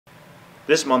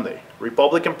This Monday,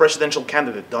 Republican presidential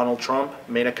candidate Donald Trump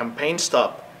made a campaign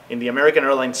stop in the American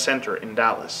Airlines Center in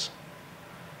Dallas.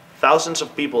 Thousands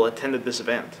of people attended this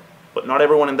event, but not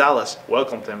everyone in Dallas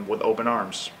welcomed him with open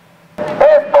arms. An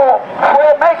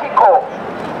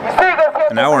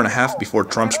hour and a half before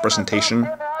Trump's presentation,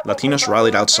 Latinos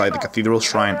rallied outside the Cathedral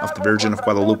Shrine of the Virgin of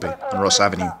Guadalupe on Ross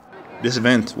Avenue. This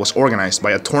event was organized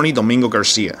by attorney Domingo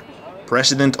Garcia,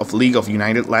 president of League of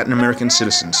United Latin American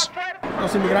Citizens.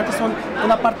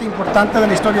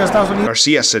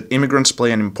 Garcia said immigrants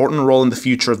play an important role in the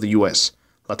future of the U.S.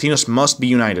 Latinos must be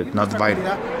united, not divided.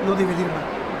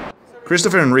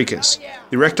 Christopher Enriquez,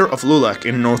 director of LULAC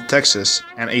in North Texas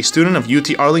and a student of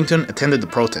UT Arlington, attended the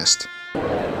protest.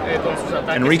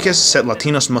 Enriquez said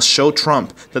Latinos must show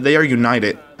Trump that they are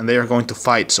united and they are going to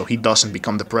fight so he doesn't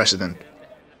become the president.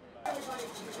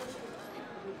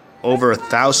 Over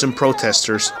 1,000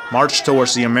 protesters marched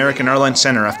towards the American Airlines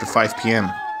Center after 5 p.m.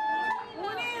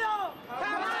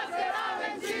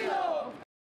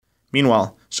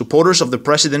 Meanwhile, supporters of the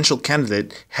presidential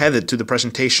candidate headed to the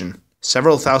presentation.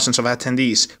 Several thousands of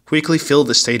attendees quickly filled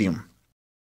the stadium.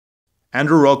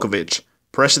 Andrew Rokovich,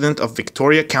 president of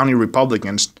Victoria County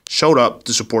Republicans, showed up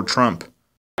to support Trump.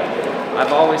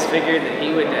 I've always figured that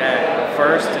he would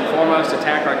first and foremost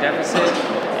attack our deficit,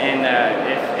 and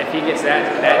if he gets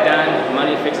that done,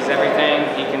 money fixes everything.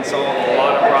 He can solve a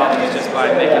lot of problems just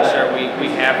by making sure we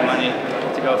have money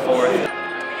to go forward.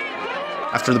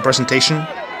 After the presentation,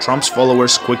 Trump's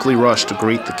followers quickly rushed to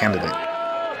greet the candidate.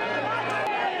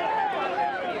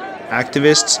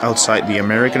 Activists outside the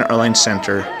American Airlines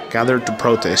Center gathered to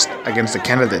protest against the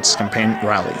candidate's campaign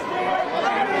rally.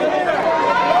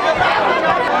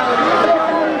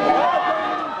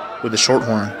 With the short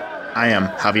horn, I am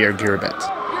Javier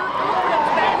Giribet.